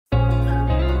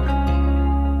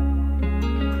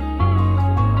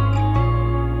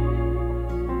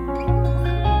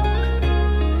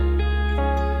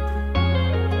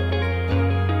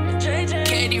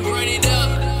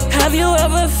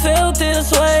felt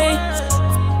this way?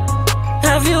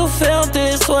 Have you felt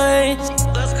this way?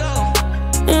 Let's go.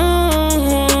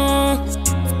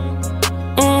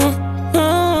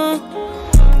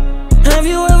 Have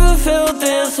you ever felt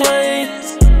this way?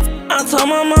 I told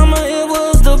my mama it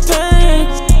was the pain.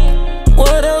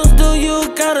 What else do you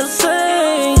gotta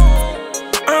say?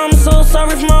 I'm so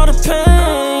sorry for all the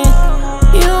pain.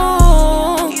 You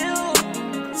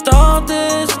thought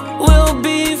this will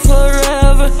be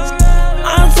forever.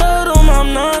 I told him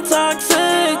I'm not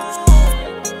toxic.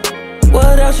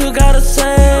 What else you gotta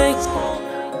say?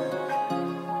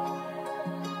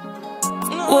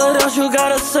 What else you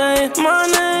gotta say? My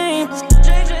name.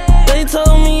 They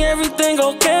told me everything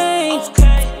okay.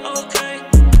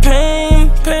 Pain,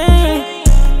 pain.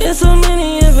 It's so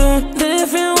many of them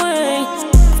different ways.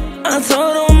 I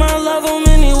told them I love them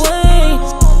anyway.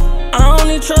 I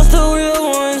only trust the real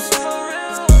ones.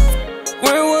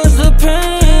 Where was the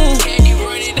pain? Can you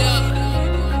run it up?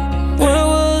 Where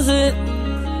was it?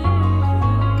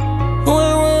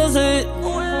 Where was it?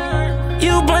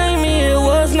 You blame me, it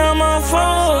was not my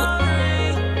fault.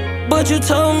 But you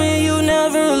told me you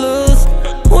never lose.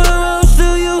 Where else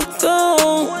do you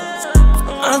go?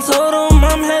 I told them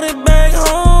I'm headed back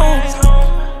home.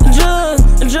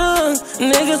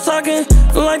 Niggas talking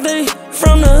like they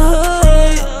from the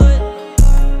hood.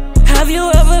 Have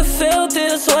you ever felt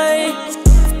this way?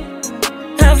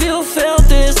 Have you felt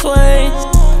this way?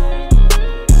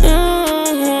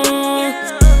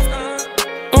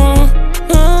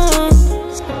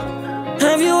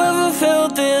 Have you ever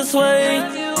felt this way?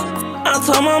 I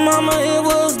told my mama it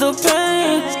was the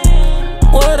pain.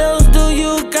 What else do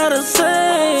you gotta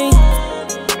say?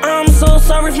 I'm so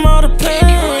sorry for all the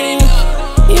pain.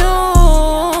 You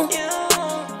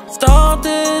thought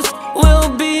this will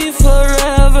be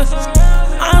forever.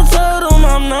 I told him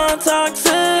I'm not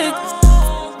toxic.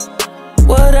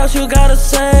 What else you gotta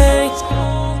say?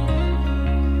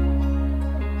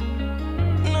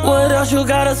 What else you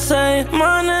gotta say?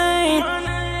 My name.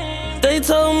 They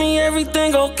told me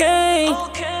everything okay.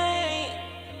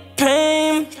 Pain.